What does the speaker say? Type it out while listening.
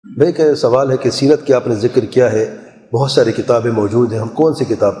بھائی کا سوال ہے کہ سیرت کی آپ نے ذکر کیا ہے، بہت ساری کتابیں موجود ہیں، ہم کون سی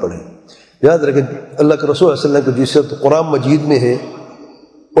کتاب پڑھیں؟ یاد رکھیں اللہ کے رسول صلی اللہ علیہ وسلم کی جو سیرت قرآن مجید میں ہے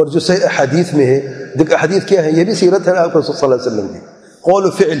اور جو صحیح حدیث میں ہے، دیکھ حدیث کیا ہے، یہ بھی سیرت ہے آپ صلی اللہ علیہ وسلم کی، قول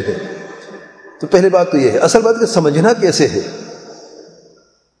و فعل ہے۔ تو پہلی بات تو یہ ہے، اصل بات کہ سمجھنا کیسے ہے۔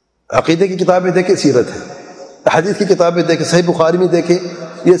 عقیدے کی کتابیں دیکھیں سیرت ہے، حدیث کی کتابیں دیکھیں، صحیح بخاری میں دیکھیں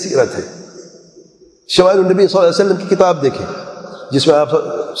یہ سیرت ہے، شمائل النبی صلی اللہ علیہ وسلم کی کتاب دیکھیں جس میں آپ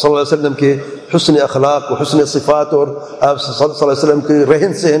صلی اللہ علیہ وسلم کے حسن اخلاق و حسن صفات اور آپ صلی اللہ علیہ وسلم کے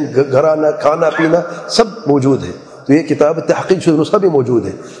رہن سہن، گھرانا، کھانا پینا سب موجود ہے۔ تو یہ کتاب تحقیق شدہ نسخہ بھی موجود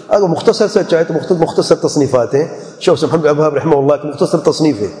ہے۔ اگر مختصر سے چاہے تو مختصر تصنیفات ہیں، شیخ محمد ابہاب رحمہ اللہ کی مختصر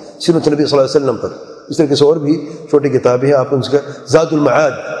تصنیف ہے سیرت نبی صلی اللہ علیہ وسلم پر۔ اس طریقے سے اور بھی چھوٹی کتابیں ہیں، آپ ان کا زاد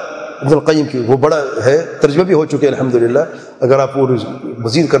المعاد ابن القیم کی وہ بڑا ہے، ترجمہ بھی ہو چکے ہیں الحمدللہ، اگر آپ وہ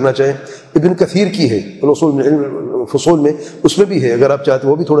مزید کرنا چاہیں۔ ابن کثیر کی ہے فصول میں، اس میں بھی ہے، اگر آپ چاہتے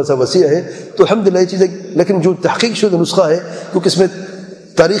وہ بھی تھوڑا سا وسیع ہے تو الحمدللہ یہ چیزیں۔ لیکن جو تحقیق شدہ نسخہ ہے، کیونکہ اس میں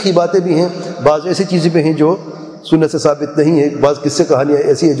تاریخی باتیں بھی ہیں، بعض ایسی چیزیں بھی ہیں جو سنت سے ثابت نہیں ہے، بعض قصے کہانیاں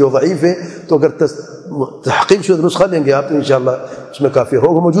ایسی ہیں جو ضعیف ہیں، تو اگر تحقیق شدہ نسخہ لیں گے آپ تو انشاءاللہ اس میں کافی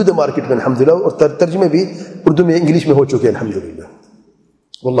ہوگا، موجود ہے مارکیٹ میں الحمدللہ، اور ترجمے بھی اردو میں انگلش میں ہو چکے ہیں الحمدللہ۔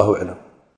 واللہ اعلم۔